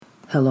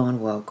Hello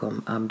and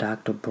welcome. I'm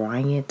Dr.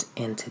 Bryant,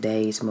 and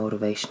today's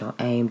motivational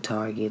aim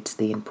targets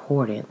the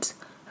importance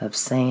of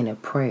saying a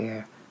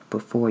prayer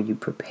before you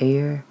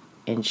prepare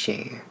and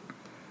share.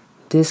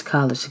 This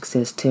college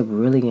success tip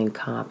really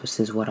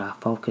encompasses what I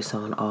focus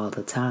on all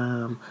the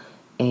time,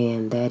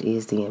 and that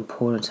is the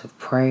importance of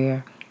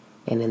prayer.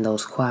 And in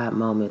those quiet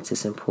moments,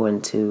 it's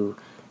important to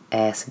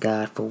ask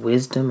God for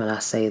wisdom, and I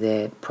say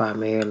that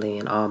primarily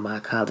in all my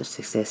college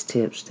success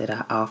tips that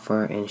I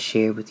offer and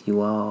share with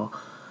you all.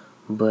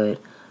 But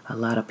a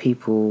lot of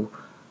people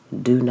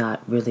do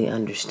not really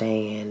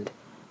understand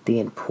the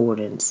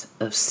importance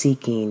of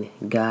seeking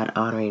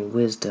God-honoring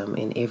wisdom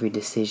in every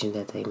decision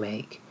that they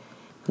make.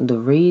 The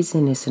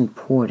reason it's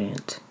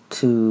important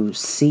to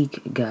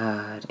seek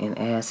God and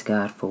ask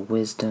God for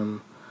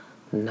wisdom,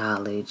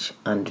 knowledge,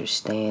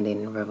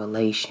 understanding, and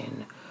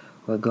revelation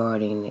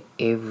regarding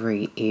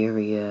every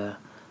area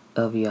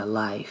of your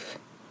life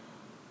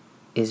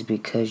is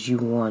because you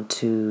want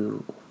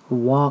to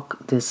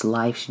walk this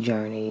life's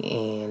journey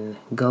and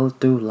go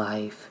through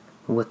life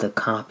with a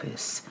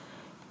compass.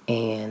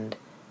 And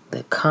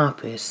the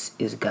compass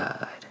is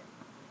God.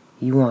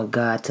 You want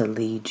God to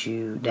lead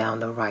you down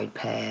the right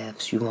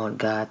paths. You want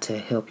God to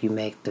help you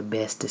make the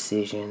best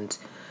decisions.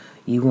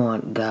 You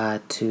want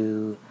God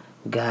to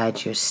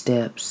guide your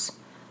steps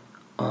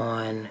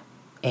on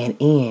and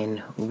in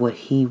what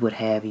He would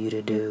have you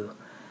to do.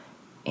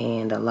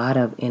 And a lot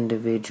of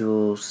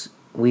individuals,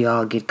 we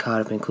all get caught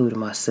up, including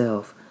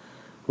myself,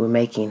 we're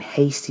making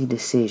hasty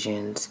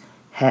decisions,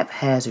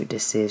 haphazard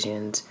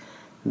decisions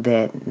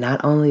that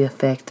not only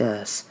affect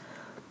us,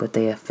 but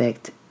they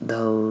affect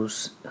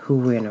those who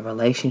we're in a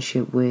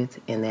relationship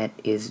with, and that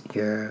is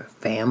your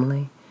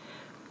family,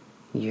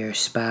 your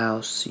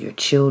spouse, your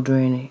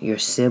children, your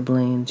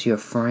siblings, your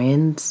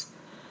friends,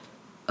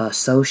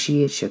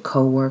 associates, your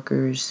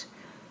co-workers,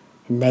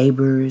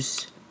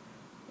 neighbors.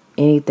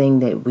 Anything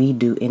that we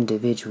do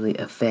individually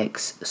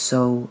affects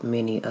so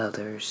many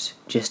others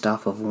just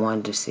off of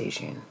one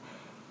decision.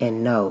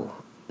 And no,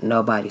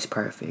 nobody's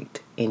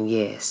perfect. And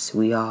yes,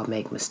 we all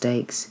make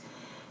mistakes.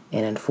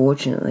 And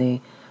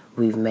unfortunately,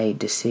 we've made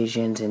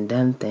decisions and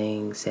done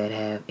things that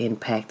have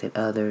impacted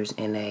others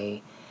in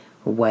a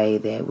way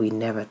that we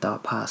never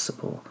thought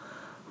possible.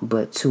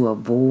 But to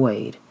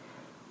avoid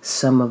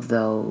some of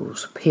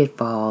those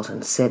pitfalls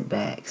and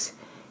setbacks,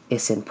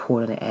 it's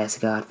important to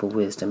ask God for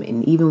wisdom.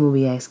 And even when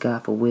we ask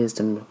God for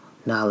wisdom,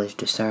 knowledge,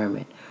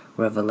 discernment,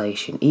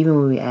 revelation, even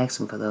when we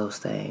ask Him for those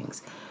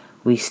things,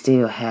 we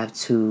still have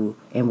to,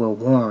 and we're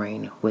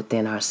warring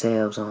within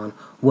ourselves on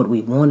what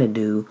we want to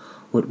do,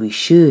 what we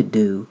should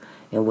do,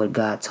 and what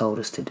God told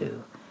us to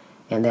do.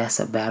 And that's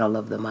a battle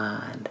of the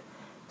mind.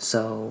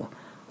 So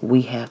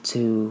we have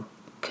to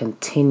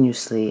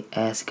continuously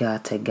ask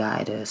God to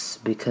guide us,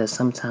 because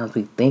sometimes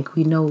we think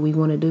we know what we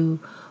want to do.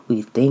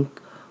 We think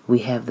we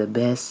have the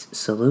best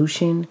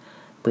solution,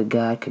 but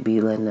God could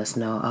be letting us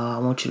know, I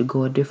want you to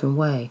go a different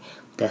way.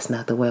 That's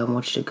not the way I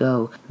want you to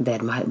go.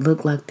 That might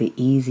look like the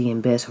easy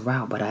and best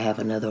route, but I have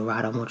another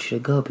route I want you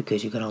to go,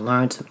 because you're going to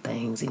learn some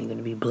things and you're going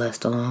to be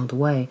blessed along the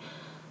way.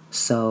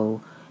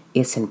 So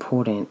it's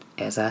important,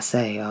 as I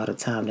say all the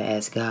time, to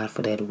ask God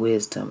for that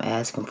wisdom,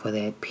 ask Him for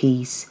that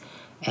peace,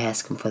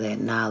 ask Him for that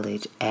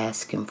knowledge,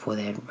 ask Him for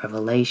that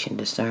revelation,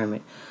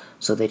 discernment,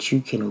 so that you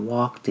can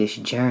walk this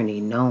journey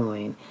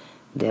knowing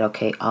that,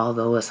 okay,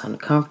 although it's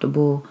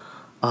uncomfortable,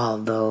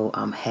 although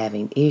I'm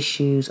having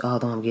issues,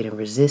 although I'm getting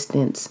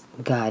resistance,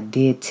 God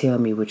did tell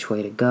me which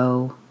way to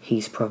go.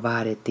 He's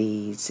provided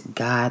these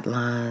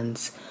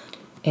guidelines,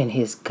 and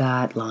His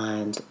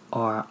guidelines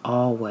are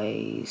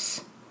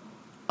always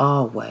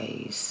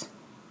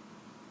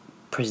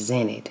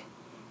presented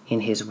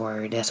in His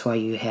Word. That's why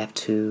you have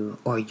to,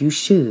 or you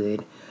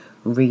should,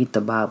 read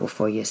the Bible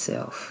for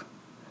yourself.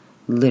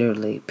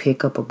 Literally,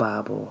 pick up a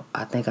Bible.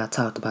 I think I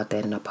talked about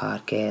that in a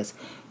podcast.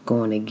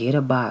 Going to get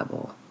a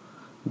Bible.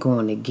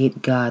 Going to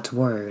get God's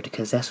Word,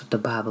 because that's what the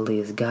Bible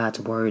is,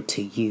 God's Word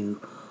to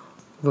you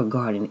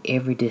regarding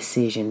every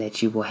decision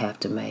that you will have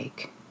to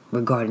make,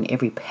 regarding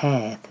every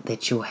path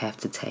that you'll have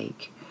to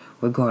take,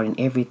 regarding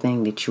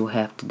everything that you'll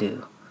have to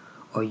do,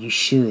 or you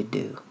should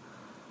do.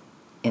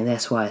 And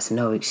that's why it's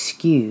no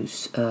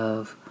excuse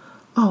of,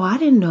 I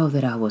didn't know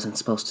that I wasn't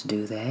supposed to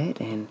do that,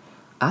 and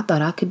I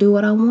thought I could do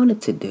what I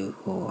wanted to do,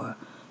 or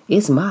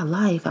it's my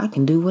life, I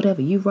can do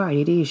whatever. You're right,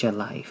 it is your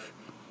life.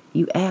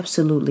 You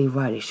absolutely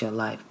right, it's your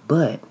life.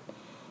 But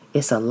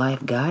it's a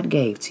life God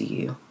gave to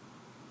you,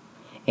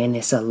 and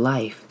it's a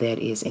life that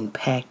is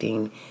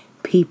impacting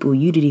people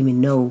you didn't even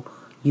know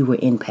you were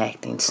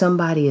impacting.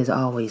 Somebody is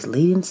always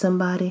leading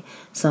somebody.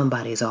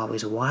 Somebody is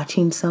always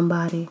watching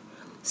somebody.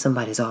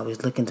 Somebody's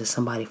always looking to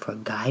somebody for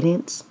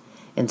guidance.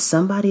 And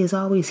somebody is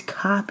always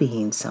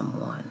copying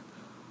someone.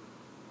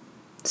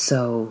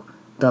 So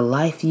the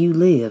life you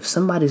live,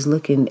 somebody's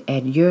looking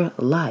at your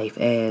life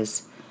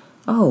as,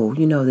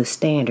 the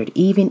standard.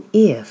 Even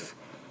if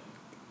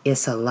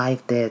it's a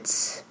life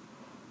that's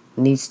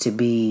needs to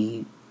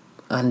be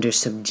under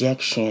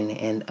subjection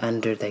and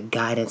under the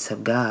guidance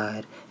of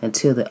God,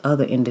 until the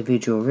other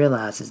individual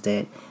realizes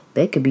that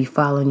They could be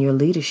following your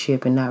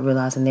leadership and not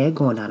realizing they're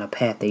going down a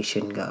path they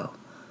shouldn't go.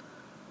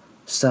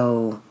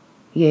 So,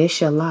 yeah, it's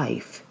your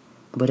life,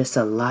 but it's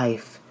a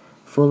life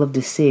full of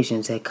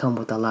decisions that come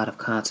with a lot of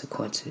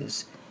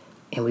consequences.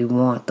 And we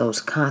want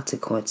those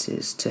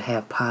consequences to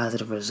have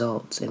positive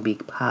results and be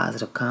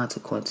positive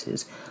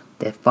consequences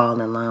that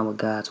fall in line with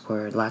God's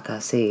word. Like I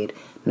said,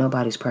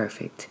 nobody's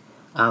perfect.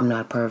 I'm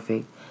not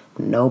perfect.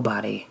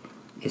 Nobody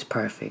is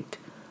perfect.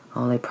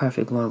 Only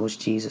perfect one was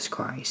Jesus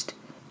Christ.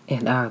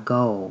 And our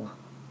goal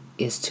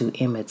is to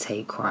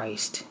imitate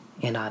Christ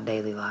in our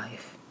daily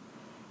life.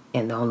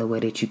 And the only way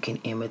that you can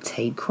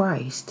imitate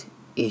Christ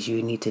is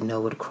you need to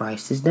know what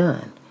Christ has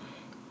done.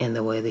 And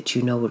the way that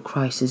you know what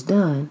Christ has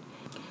done,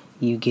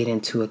 you get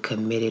into a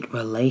committed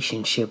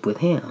relationship with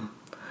Him.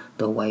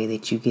 The way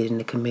that you get in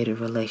a committed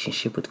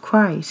relationship with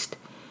Christ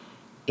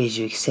is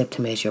you accept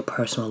Him as your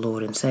personal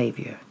Lord and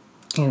Savior.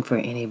 And for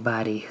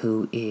anybody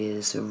who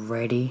is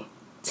ready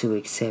to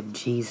accept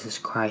Jesus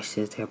Christ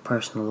as their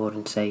personal Lord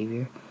and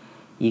Savior,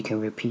 you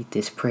can repeat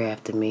this prayer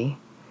after me.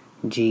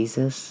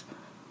 Jesus,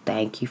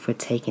 thank you for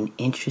taking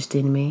interest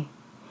in me.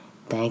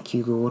 Thank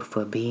you, Lord,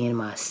 for being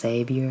my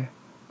Savior,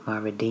 my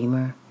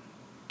Redeemer,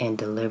 and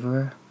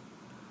Deliverer.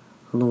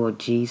 Lord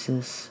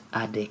Jesus,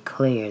 I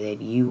declare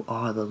that you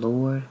are the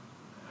Lord,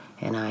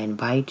 and I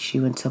invite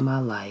you into my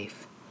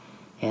life,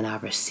 and I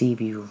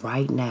receive you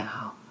right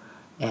now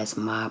as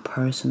my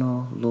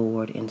personal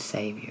Lord and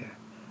Savior.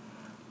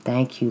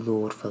 Thank you,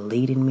 Lord, for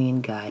leading me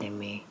and guiding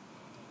me,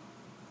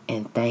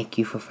 and thank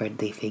you for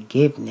the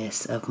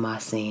forgiveness of my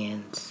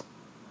sins.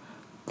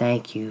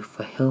 Thank you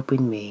for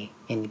helping me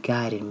and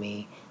guiding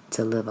me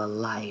to live a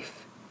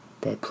life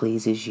that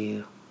pleases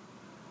you.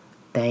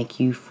 Thank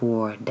you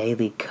for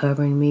daily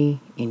covering me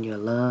in your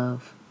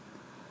love.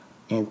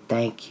 And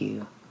thank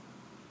you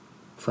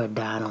for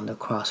dying on the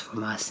cross for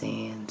my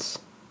sins.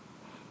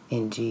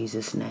 In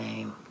Jesus'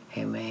 name,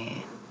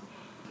 amen.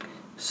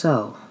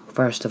 So,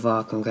 first of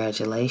all,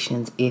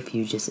 congratulations if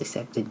you just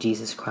accepted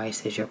Jesus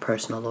Christ as your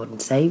personal Lord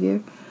and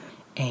Savior.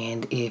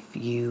 And if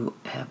you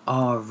have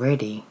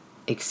already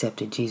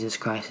accepted Jesus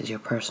Christ as your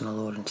personal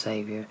Lord and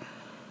Savior,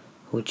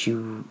 what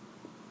you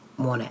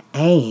want to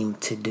aim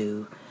to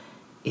do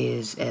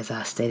is, as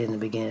I stated in the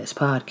beginning of this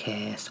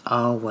podcast,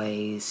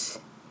 always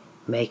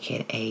make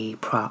it a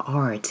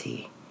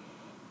priority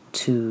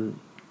to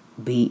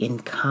be in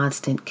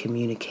constant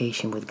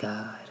communication with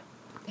God.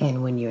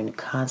 And when you're in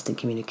constant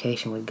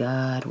communication with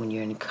God, when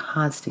you're in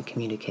constant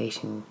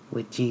communication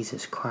with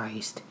Jesus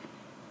Christ,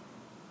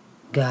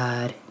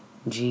 God,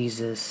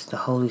 Jesus, the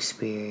Holy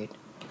Spirit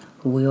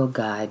will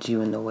guide you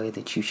in the way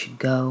that you should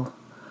go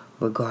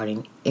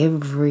regarding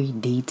every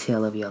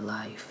detail of your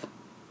life.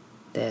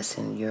 That's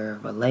in your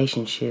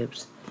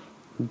relationships,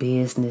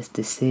 business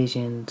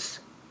decisions,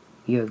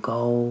 your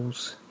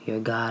goals, your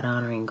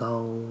God-honoring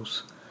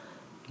goals,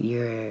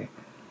 your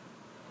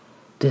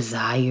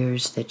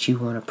desires that you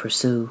want to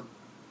pursue.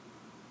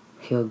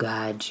 He'll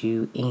guide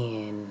you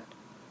in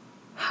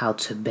how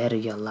to better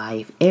your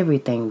life,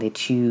 everything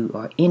that you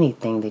or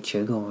anything that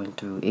you're going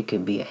through. It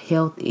could be a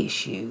health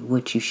issue,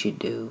 what you should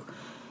do.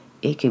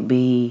 It could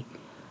be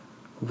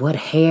what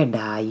hair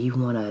dye you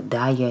want to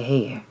dye your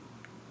hair.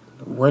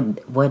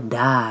 What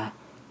dye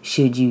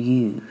should you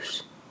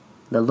use?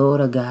 The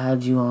Lord will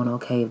guide you on,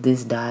 okay, if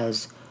this dye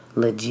is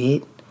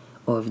legit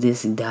or if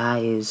this dye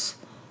is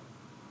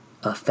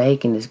a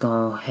fake and it's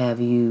going to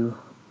have you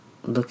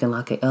looking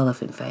like an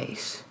elephant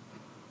face.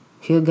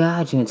 He'll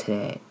guide you into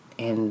that.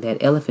 And that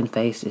elephant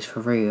face is for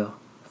real.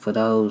 For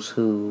those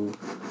who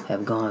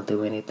have gone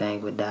through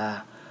anything with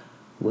dye,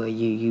 where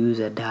you use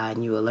a dye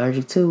and you're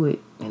allergic to it,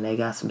 and they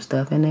got some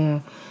stuff in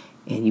there,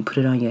 and you put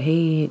it on your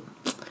head,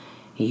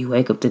 and you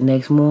wake up the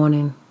next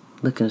morning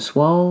looking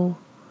swole,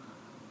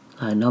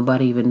 like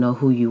nobody even know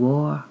who you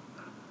are.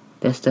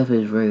 That stuff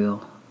is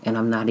real, and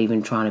I'm not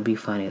even trying to be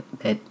funny.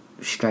 That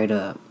straight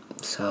up.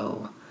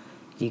 So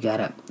you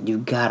gotta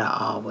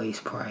always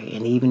pray.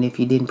 And even if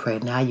you didn't pray,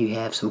 now you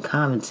have some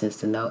common sense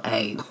to know,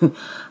 hey,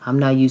 I'm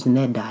not using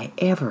that dye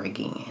ever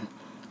again.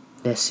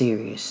 That's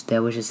serious.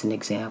 That was just an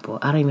example.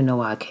 I don't even know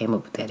why I came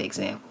up with that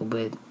example,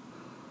 but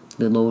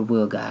the Lord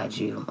will guide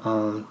you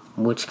on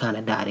which kind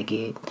of dye to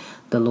get.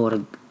 The Lord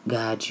will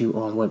guide you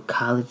on what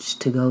college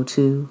to go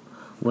to,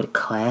 what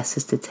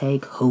classes to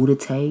take, who to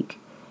take,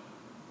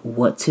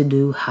 what to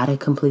do, how to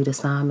complete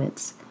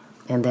assignments.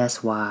 And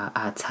that's why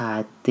I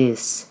tied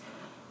this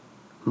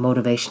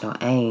motivational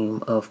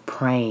aim of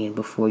praying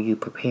before you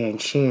prepare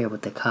and share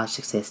with the college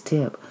success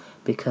tip,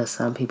 because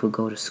some people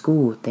go to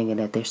school thinking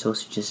that they're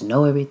supposed to just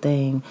know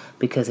everything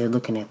because they're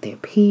looking at their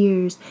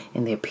peers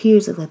and their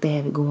peers look like they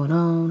have it going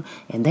on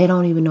and they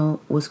don't even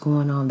know what's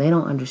going on. They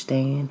don't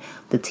understand.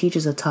 The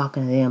teachers are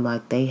talking to them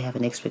like they have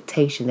an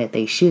expectation that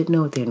they should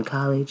know if they're in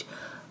college.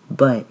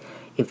 But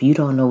if you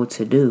don't know what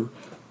to do,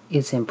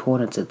 it's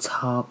important to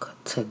talk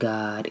to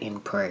God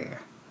in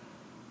prayer.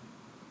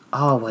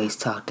 Always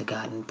talk to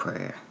God in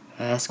prayer.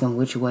 Ask Him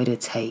which way to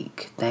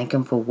take. Thank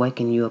Him for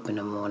waking you up in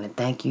the morning.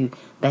 Thank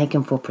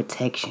Him for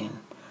protection.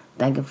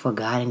 Thank Him for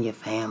guiding your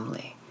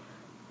family.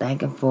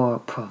 Thank Him for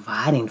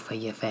providing for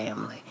your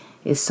family.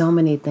 It's so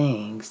many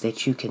things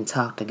that you can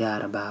talk to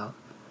God about.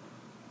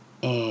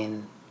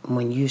 And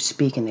when you're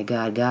speaking to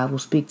God, God will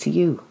speak to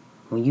you.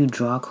 When you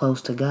draw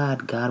close to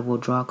God, God will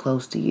draw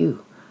close to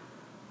you.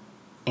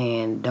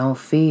 And don't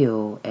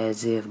feel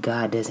as if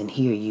God doesn't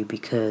hear you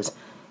because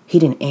He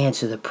didn't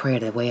answer the prayer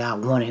the way I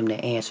wanted Him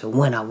to answer,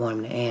 when I want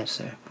Him to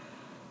answer.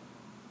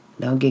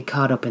 Don't get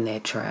caught up in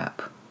that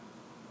trap.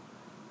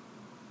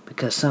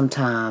 Because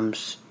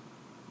sometimes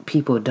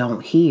people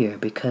don't hear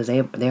because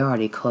they're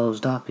already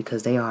closed off,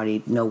 because they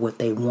already know what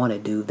they want to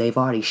do. They've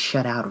already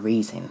shut out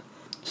reason.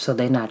 So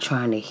they're not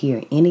trying to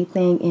hear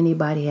anything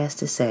anybody has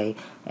to say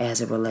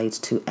as it relates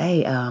to,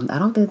 hey, I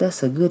don't think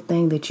that's a good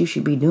thing that you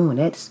should be doing.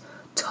 That's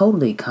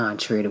totally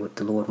contrary to what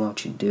the Lord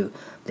wants you to do.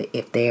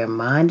 If their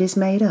mind is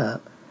made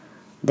up,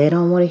 they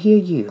don't want to hear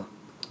you.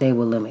 They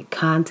will limit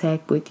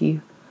contact with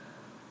you.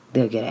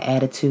 They'll get an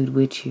attitude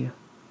with you.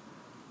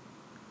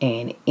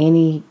 And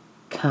any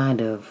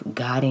kind of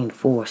guiding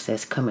force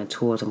that's coming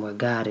towards them where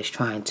God is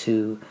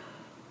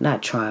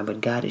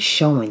but God is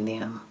showing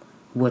them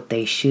what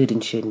they should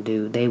and shouldn't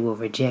do, they will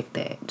reject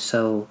that.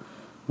 So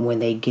when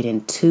they get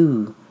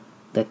into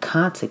the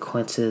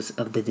consequences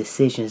of the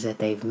decisions that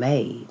they've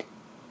made,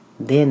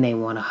 then they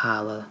want to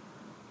holler,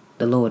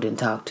 the Lord didn't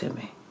talk to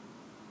me.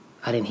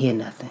 I didn't hear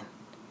nothing.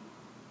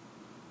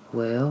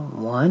 Well,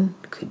 1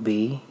 could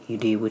be you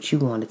did what you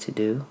wanted to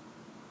do.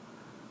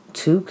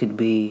 2 could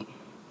be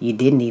you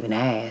didn't even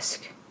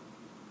ask.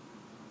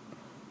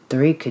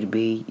 3 could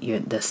be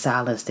the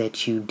silence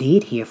that you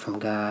did hear from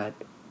God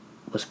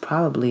was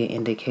probably an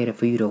indicator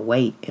for you to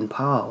wait and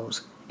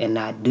pause and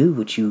not do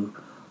what you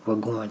were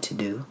going to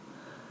do.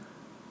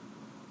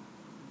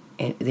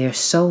 And there's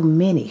so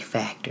many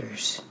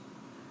factors.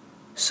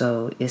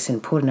 So it's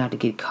important not to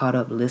get caught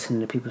up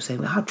listening to people say,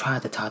 well, I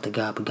tried to talk to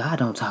God, but God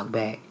don't talk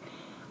back.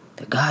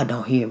 That God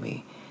don't hear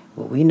me.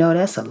 Well, we know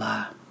that's a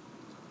lie.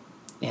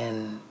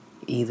 And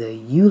either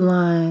you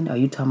lying or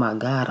you talking about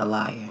God a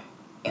liar.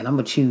 And I'm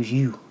going to choose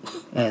you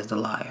as the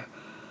liar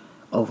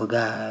over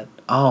God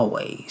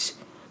always.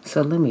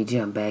 So let me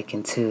jump back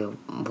into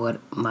what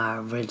my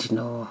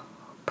original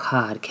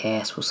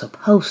podcast was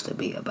supposed to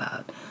be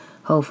about.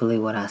 Hopefully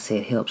what I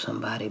said helped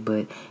somebody,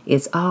 but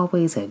it's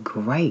always a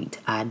great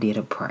idea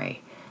to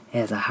pray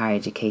as a higher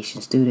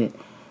education student.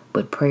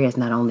 But prayer is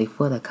not only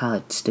for the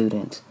college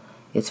students,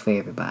 it's for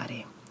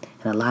everybody.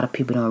 And a lot of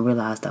people don't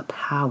realize the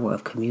power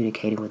of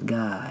communicating with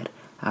God,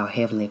 our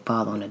Heavenly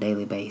Father, on a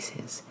daily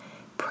basis.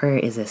 Prayer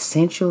is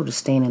essential to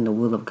staying in the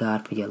will of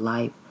God for your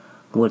life,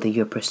 whether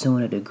you're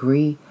pursuing a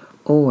degree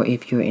or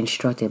if you're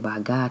instructed by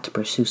God to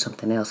pursue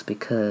something else,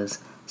 because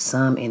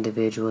some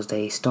individuals,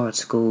 they start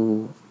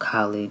school,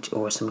 college,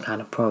 or some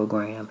kind of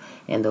program,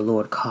 and the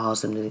Lord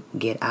calls them to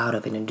get out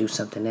of it and do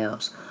something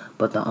else.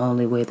 But the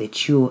only way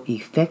that you'll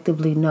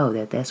effectively know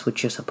that that's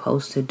what you're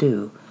supposed to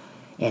do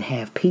and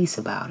have peace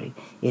about it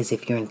is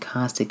if you're in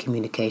constant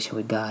communication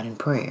with God in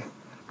prayer.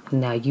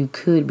 Now, you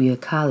could be a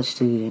college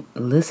student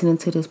listening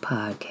to this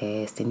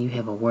podcast and you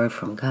have a word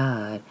from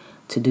God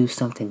to do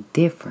something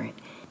different.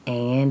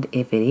 And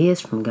if it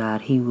is from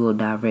God, He will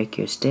direct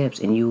your steps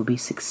and you will be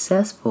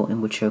successful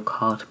in what you're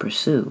called to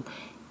pursue,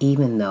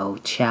 even though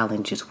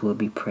challenges will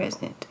be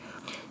present.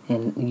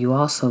 And you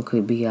also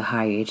could be a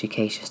higher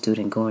education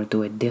student going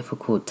through a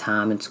difficult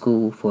time in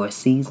school for a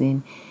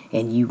season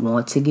and you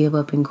want to give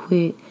up and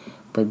quit,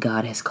 but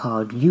God has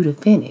called you to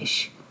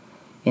finish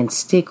and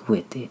stick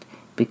with it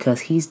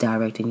because He's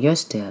directing your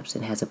steps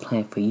and has a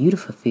plan for you to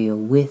fulfill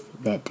with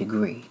that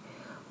degree.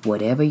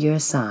 Whatever your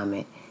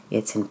assignment,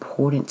 it's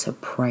important to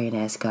pray and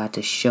ask God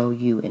to show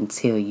you and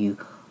tell you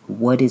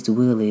what His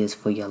will is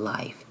for your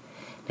life.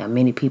 Now,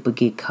 many people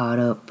get caught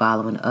up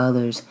following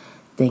others,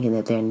 thinking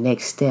that their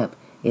next step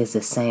is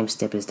the same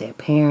step as their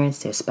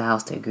parents, their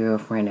spouse, their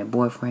girlfriend, their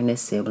boyfriend, their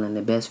sibling,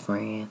 their best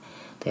friend,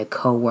 their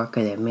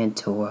co-worker, their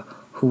mentor,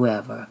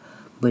 whoever.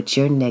 But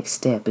your next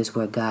step is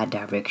where God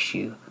directs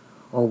you,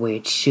 or where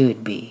it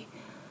should be.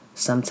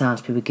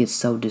 Sometimes people get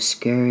so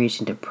discouraged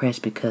and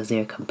depressed because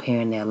they're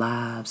comparing their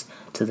lives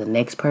to the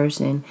next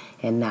person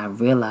and not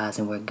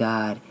realizing where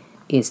God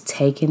is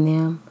taking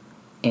them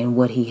and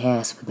what He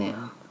has for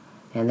them.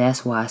 And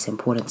that's why it's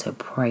important to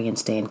pray and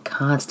stay in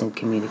constant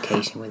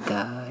communication with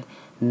God,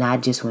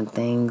 not just when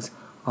things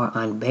are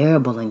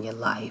unbearable in your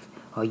life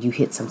or you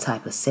hit some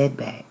type of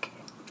setback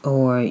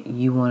or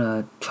you want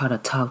to try to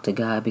talk to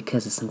God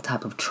because of some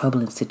type of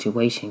troubling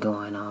situation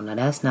going on. Now,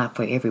 that's not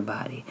for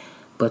everybody,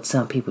 but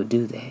some people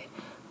do that.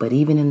 But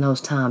even in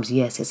those times,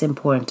 yes, it's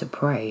important to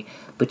pray,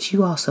 but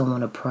you also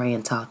want to pray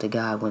and talk to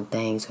God when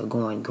things are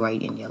going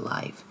great in your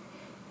life.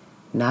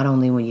 Not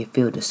only when you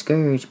feel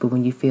discouraged, but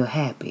when you feel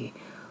happy.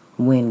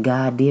 When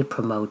God did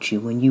promote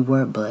you, when you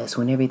were blessed,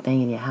 when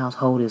everything in your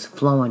household is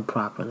flowing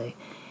properly.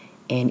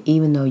 And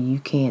even though you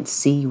can't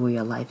see where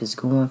your life is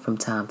going from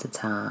time to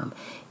time,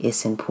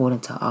 it's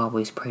important to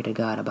always pray to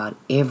God about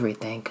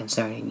everything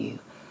concerning you.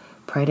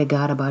 Pray to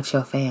God about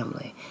your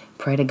family.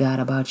 Pray to God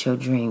about your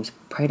dreams.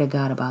 Pray to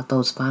God about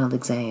those final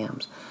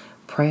exams.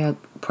 Pray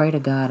to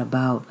God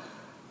about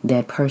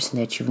that person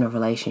that you're in a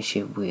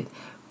relationship with.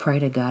 Pray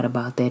to God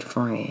about that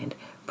friend.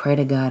 Pray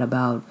to God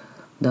about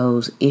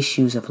those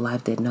issues of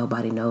life that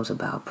nobody knows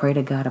about. Pray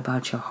to God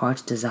about your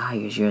heart's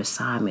desires, your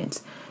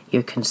assignments,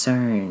 your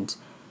concerns,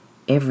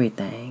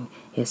 everything.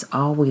 It's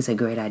always a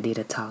great idea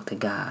to talk to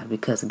God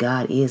because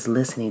God is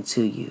listening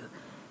to you.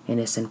 And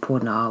it's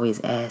important to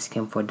always ask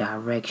Him for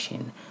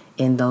direction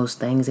in those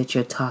things that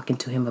you're talking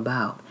to Him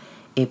about.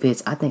 I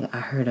think I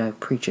heard a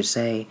preacher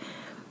say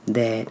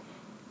that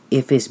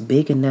if it's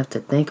big enough to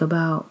think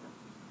about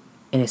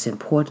and it's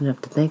important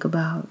enough to think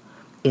about,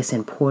 it's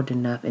important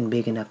enough and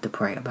big enough to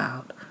pray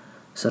about.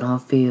 So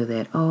don't feel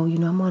that,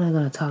 I'm only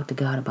going to talk to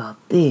God about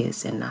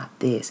this and not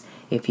this.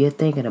 If you're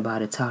thinking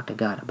about it, talk to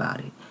God about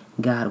it.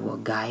 God will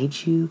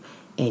guide you,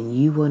 and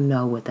you will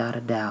know without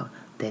a doubt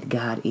that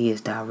God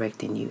is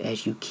directing you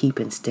as you keep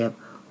in step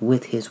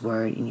with His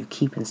Word and you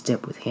keep in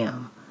step with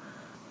Him.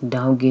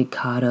 Don't get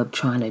caught up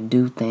trying to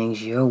do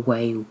things your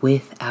way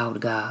without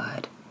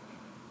God.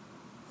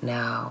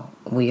 Now,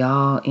 we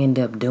all end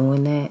up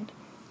doing that,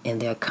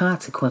 and there are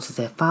consequences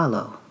that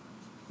follow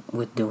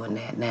with doing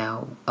that.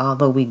 Now,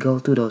 although we go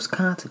through those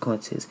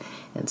consequences,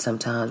 and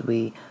sometimes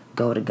we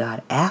go to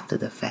God after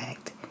the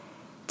fact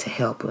to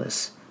help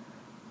us,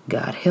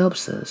 God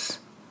helps us,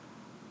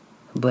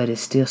 but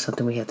it's still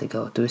something we have to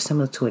go through. It's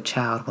similar to a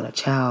child. When a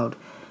child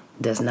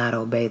does not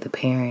obey the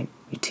parent,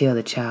 you tell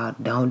the child,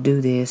 don't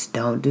do this,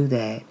 don't do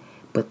that,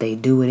 but they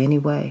do it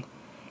anyway.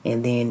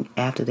 And then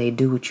after they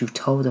do what you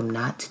told them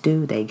not to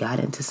do, they got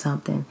into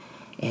something,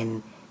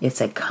 and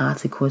it's a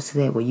consequence to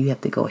that where you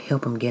have to go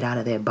help them get out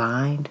of their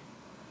bind,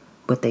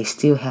 but they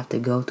still have to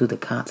go through the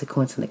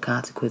consequence, and the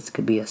consequence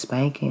could be a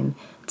spanking,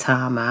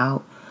 time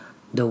out,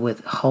 the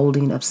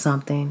withholding of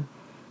something,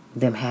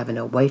 them having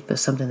to wait for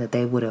something that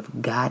they would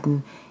have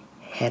gotten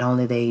had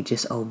only they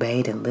just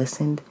obeyed and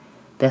listened.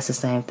 That's the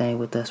same thing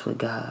with us with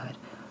God.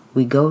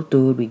 We go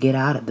through it, we get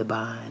out of the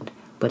bind,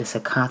 but it's a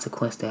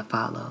consequence that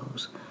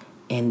follows.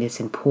 And it's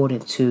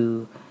important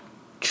to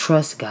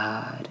trust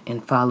God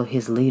and follow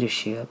His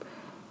leadership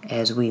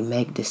as we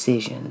make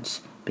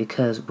decisions,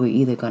 because we're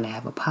either going to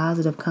have a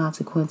positive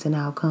consequence and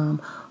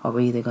outcome, or we're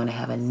either going to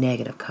have a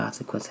negative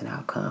consequence and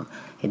outcome.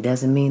 It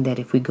doesn't mean that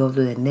if we go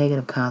through the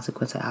negative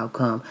consequence or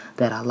outcome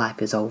that our life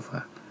is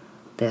over.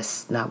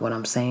 That's not what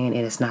I'm saying,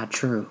 and it's not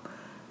true.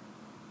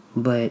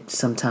 But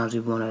sometimes we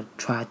want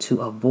to try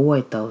to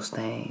avoid those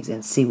things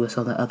and see what's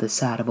on the other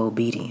side of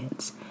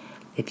obedience.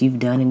 If you've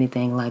done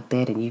anything like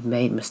that and you've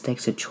made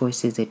mistakes or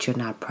choices that you're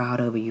not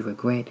proud of or you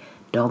regret,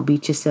 don't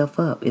beat yourself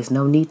up. There's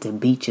no need to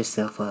beat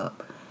yourself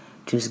up.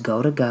 Just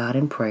go to God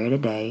in prayer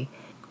today,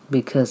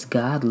 because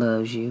God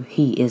loves you.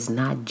 He is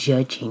not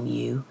judging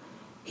you.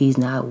 He's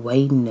not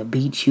waiting to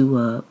beat you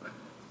up.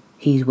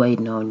 He's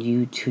waiting on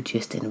you to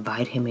just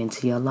invite Him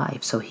into your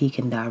life so He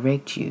can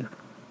direct you,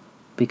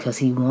 because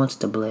He wants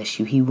to bless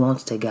you. He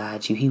wants to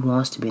guide you. He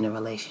wants to be in a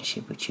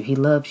relationship with you. He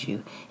loves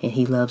you, and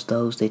He loves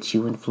those that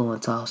you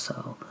influence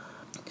also.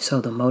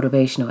 So the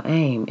motivational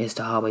aim is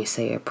to always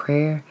say a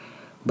prayer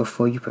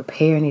before you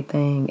prepare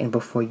anything and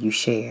before you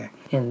share.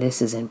 And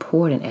this is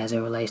important as it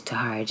relates to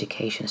higher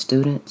education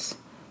students,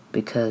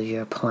 because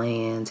your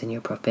plans and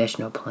your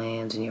professional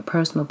plans and your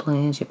personal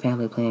plans, your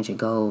family plans, your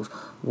goals,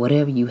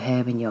 whatever you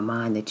have in your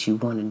mind that you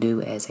want to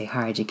do as a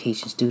higher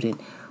education student,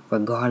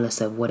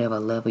 regardless of whatever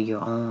level you're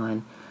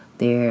on,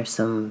 there are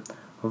some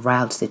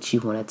routes that you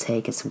want to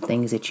take and some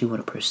things that you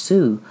want to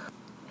pursue.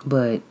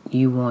 But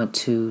you want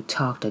to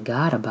talk to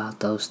God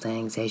about those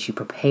things as you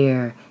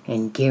prepare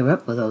and gear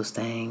up for those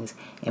things,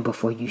 and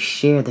before you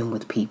share them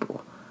with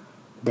people.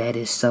 That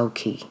is so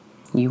key.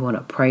 You want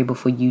to pray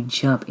before you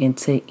jump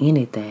into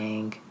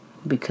anything,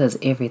 because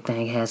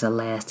everything has a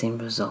lasting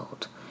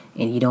result.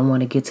 And you don't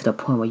want to get to the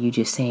point where you're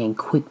just saying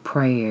quick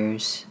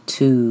prayers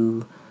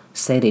to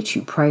say that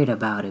you prayed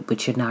about it,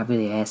 but you're not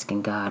really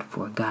asking God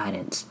for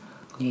guidance.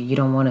 You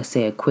don't want to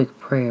say a quick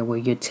prayer where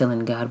you're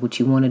telling God what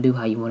you want to do,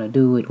 how you want to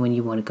do it, when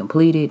you want to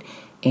complete it,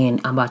 and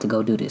I'm about to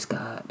go do this,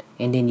 God.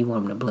 And then you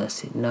want Him to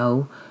bless it.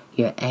 No,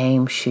 your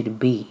aim should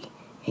be,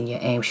 and your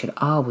aim should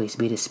always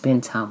be, to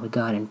spend time with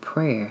God in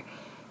prayer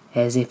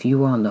as if you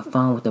were on the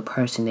phone with the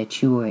person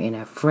that you were in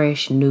a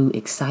fresh, new,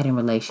 exciting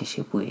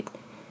relationship with.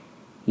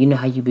 You know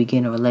how you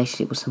begin a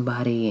relationship with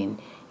somebody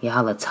and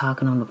y'all are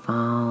talking on the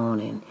phone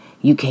and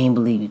you can't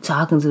believe you're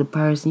talking to the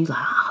person. You're like,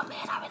 oh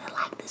man, I really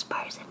like this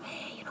person,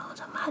 man. You know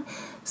what I'm talking about?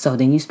 So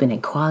then you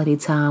spending quality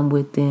time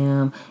with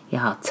them.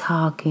 Y'all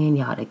talking,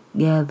 y'all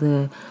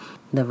together.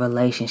 The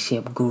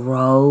relationship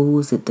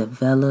grows, it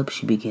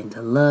develops. You begin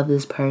to love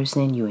this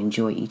person. You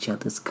enjoy each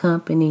other's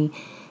company.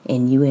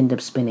 And you end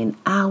up spending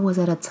hours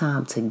at a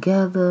time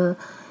together.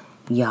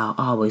 Y'all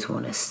always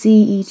want to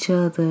see each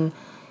other.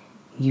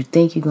 You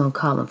think you're going to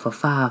call them for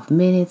 5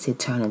 minutes. It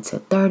turns into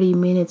 30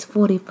 minutes,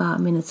 45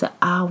 minutes, an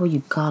hour.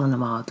 You calling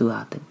them all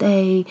throughout the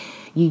day.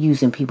 You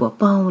using people's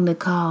phone to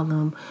call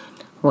them.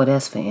 Well,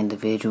 that's for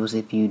individuals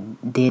if you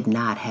did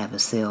not have a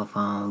cell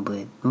phone.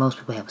 But most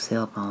people have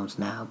cell phones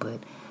now.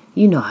 But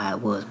you know how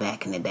it was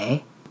back in the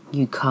day.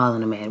 You calling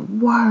them at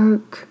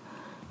work.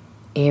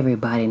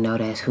 Everybody know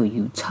that's who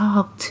you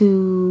talk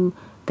to.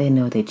 They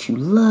know that you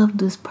love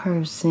this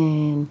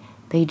person.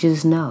 They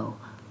just know.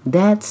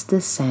 That's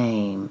the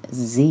same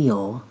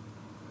zeal,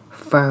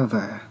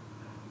 fervor,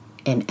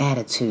 and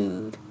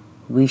attitude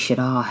we should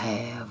all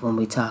have when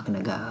we're talking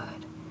to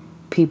God.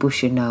 People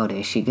should know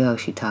that she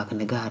talking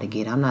to God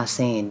again. I'm not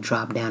saying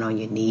drop down on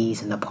your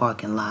knees in the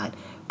parking lot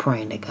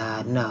praying to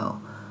God. No.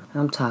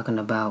 I'm talking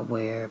about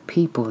where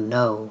people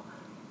know,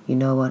 you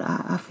know what,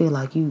 I feel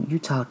like you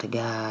talk to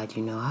God,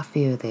 I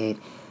feel that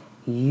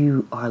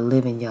you are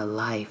living your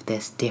life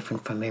that's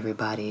different from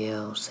everybody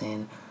else.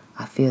 And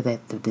I feel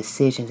that the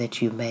decisions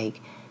that you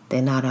make,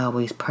 they're not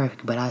always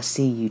perfect, but I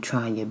see you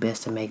trying your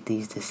best to make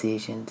these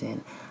decisions.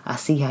 And I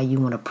see how you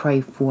want to pray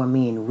for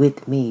me and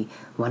with me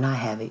when I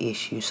have an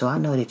issue. So I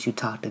know that you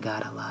talk to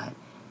God a lot.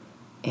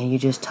 And you're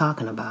just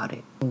talking about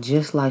it.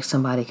 Just like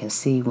somebody can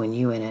see when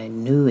you're in a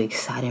new,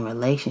 exciting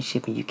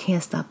relationship and you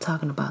can't stop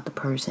talking about the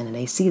person and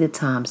they see the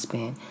time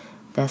spent,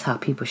 that's how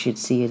people should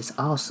see it. It's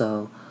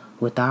also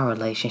with our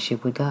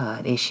relationship with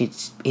God. It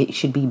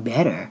should be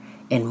better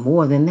and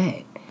more than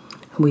that.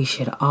 We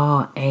should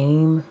all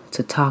aim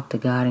to talk to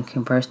God and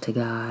converse to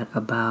God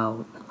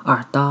about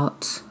our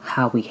thoughts,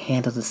 how we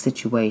handle the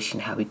situation,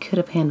 how we could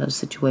have handled the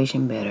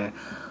situation better,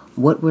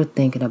 what we're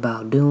thinking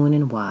about doing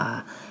and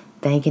why,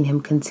 thanking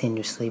Him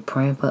continuously,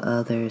 praying for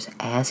others,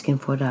 asking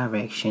for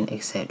direction,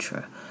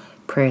 etc.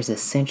 Prayer is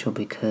essential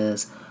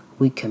because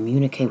we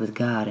communicate with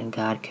God and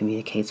God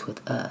communicates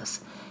with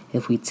us.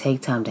 If we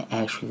take time to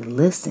actually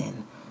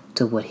listen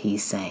to what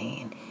He's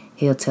saying,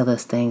 He'll tell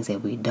us things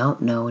that we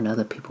don't know and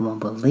other people won't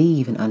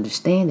believe and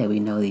understand that we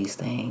know these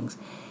things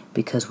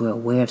because we're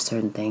aware of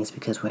certain things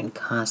because we're in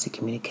constant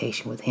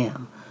communication with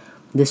Him.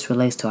 This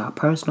relates to our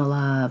personal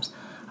lives,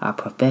 our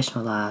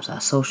professional lives,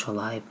 our social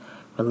life,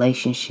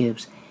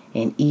 relationships,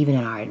 and even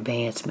in our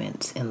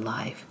advancements in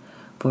life.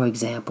 For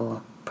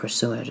example,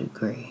 pursuing a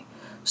degree.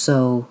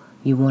 So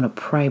you want to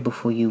pray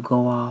before you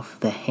go off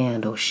the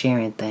handle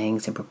sharing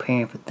things and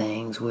preparing for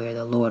things where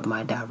the Lord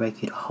might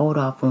direct you to hold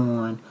off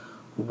on,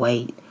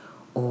 wait,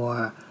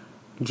 or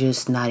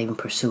just not even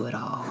pursue it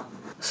all.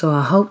 So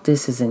I hope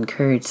this has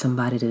encouraged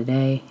somebody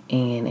today.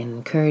 And an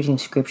encouraging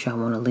scripture I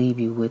want to leave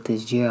you with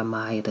is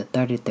Jeremiah, the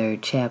 33rd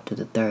chapter,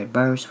 the 3rd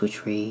verse,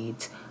 which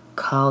reads,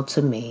 "Call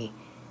to me,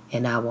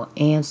 and I will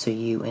answer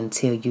you and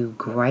tell you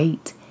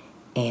great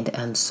and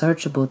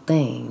unsearchable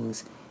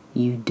things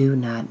you do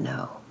not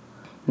know."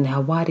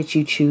 Now, why did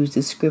you choose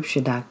this scripture,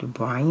 Dr.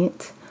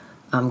 Bryant?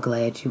 I'm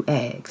glad you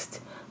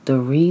asked. The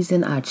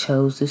reason I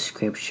chose this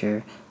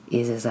scripture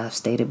is, as I've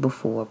stated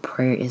before,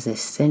 prayer is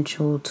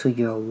essential to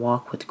your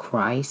walk with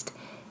Christ,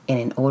 and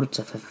in order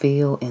to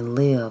fulfill and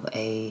live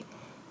a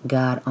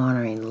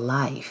God-honoring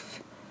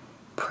life,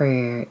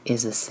 prayer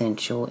is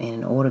essential. And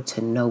in order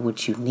to know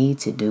what you need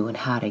to do and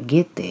how to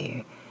get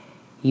there,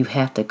 you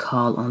have to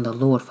call on the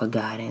Lord for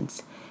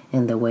guidance.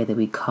 And the way that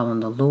we call on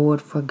the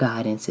Lord for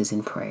guidance is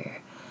in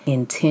prayer.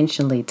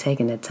 Intentionally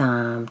taking the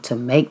time to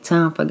make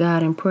time for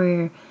God in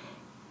prayer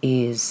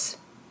is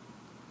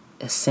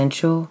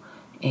essential.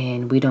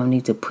 And we don't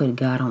need to put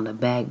God on the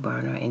back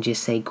burner and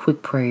just say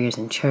quick prayers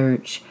in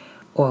church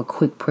or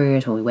quick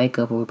prayers when we wake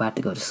up or we're about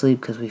to go to sleep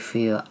because we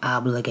feel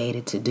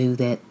obligated to do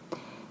that.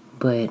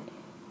 But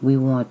we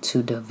want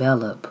to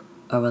develop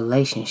a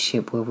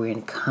relationship where we're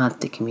in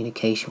constant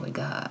communication with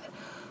God.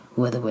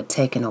 Whether we're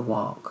taking a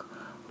walk,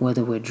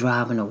 whether we're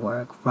driving to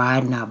work,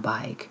 riding our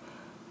bike,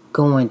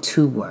 going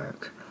to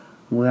work,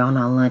 we're on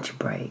our lunch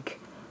break,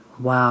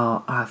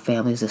 while our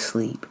family's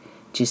asleep.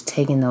 Just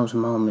taking those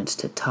moments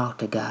to talk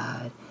to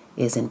God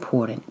is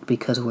important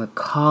because we're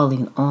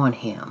calling on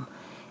Him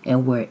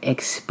and we're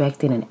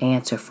expecting an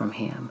answer from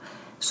Him.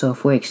 So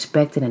if we're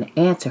expecting an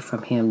answer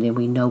from Him, then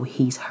we know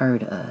He's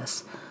heard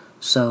us.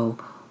 So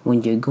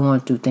when you're going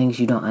through things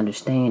you don't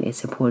understand,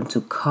 it's important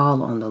to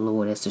call on the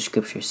Lord, as the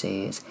scripture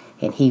says,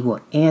 and He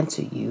will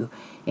answer you.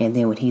 And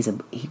then when He's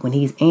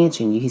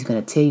answering you, He's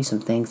going to tell you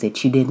some things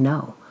that you didn't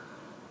know.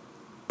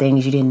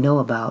 Things you didn't know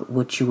about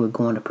what you were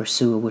going to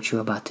pursue or what you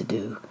were about to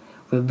do.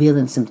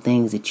 Revealing some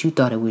things that you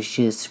thought it was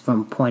just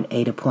from point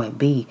A to point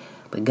B,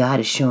 but God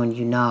is showing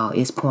you, no,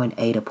 it's point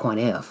A to point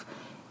F,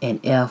 and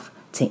F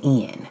to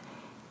N,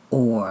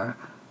 or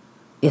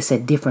it's a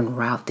different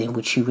route than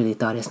what you really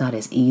thought. It's not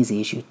as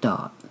easy as you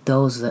thought.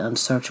 Those are the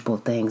unsearchable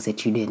things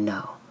that you didn't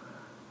know.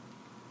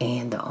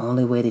 And the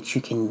only way that you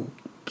can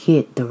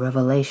get the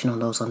revelation on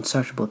those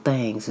unsearchable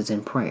things is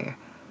in prayer.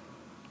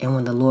 And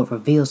when the Lord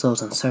reveals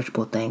those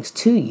unsearchable things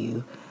to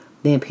you,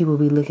 then people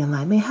be looking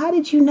like, man, how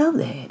did you know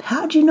that?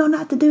 How did you know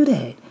not to do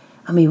that?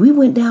 I mean, we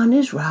went down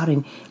this route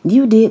and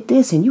you did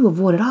this and you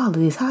avoided all of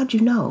this. How'd you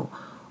know?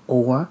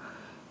 Or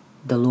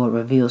the Lord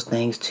reveals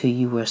things to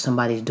you where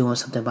somebody's doing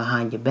something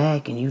behind your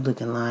back and you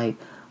looking like,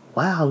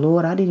 wow,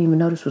 Lord, I didn't even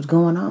know this was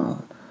going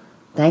on.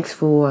 Thanks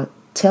for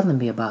telling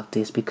me about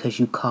this, because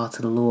you called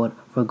to the Lord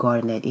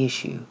regarding that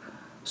issue.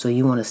 So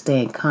you want to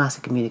stay in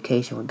constant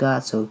communication with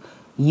God so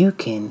you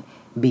can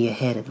be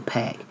ahead of the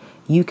pack.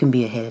 You can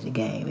be ahead of the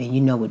game and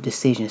you know what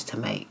decisions to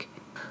make.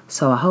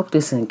 So I hope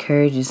this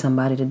encourages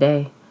somebody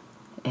today.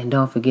 And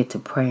don't forget to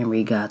pray and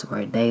read God's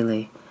Word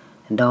daily.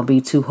 And don't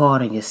be too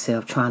hard on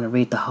yourself trying to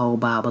read the whole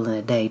Bible in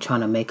a day,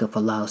 trying to make up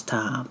for lost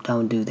time.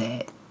 Don't do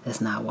that.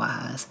 That's not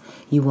wise.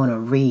 You want to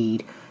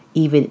read,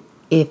 even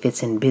if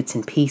it's in bits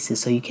and pieces,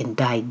 so you can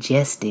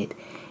digest it,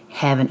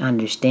 have an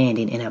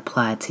understanding, and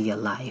apply it to your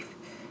life.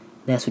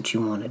 That's what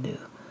you want to do.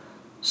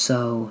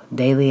 So,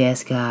 daily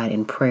ask God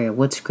in prayer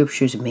what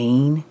scriptures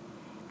mean.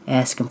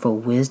 Ask Him for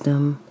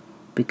wisdom,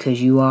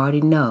 because you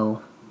already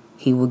know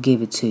He will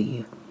give it to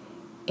you.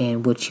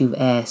 And what you've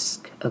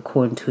asked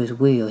according to His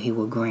will, He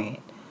will grant.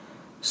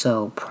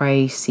 So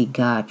pray, seek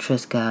God,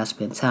 trust God,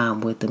 spend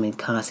time with Him in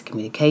constant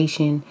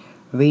communication.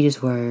 Read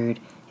His Word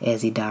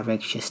as He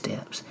directs your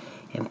steps.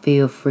 And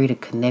feel free to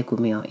connect with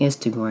me on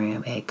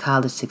Instagram at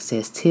College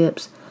Success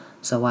Tips,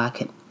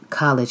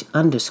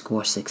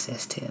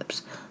 college_success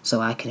tips,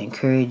 so I can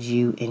encourage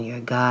you in your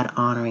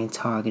God-honoring,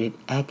 targeted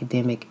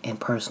academic and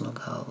personal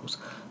goals.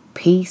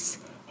 Peace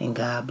and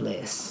God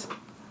bless.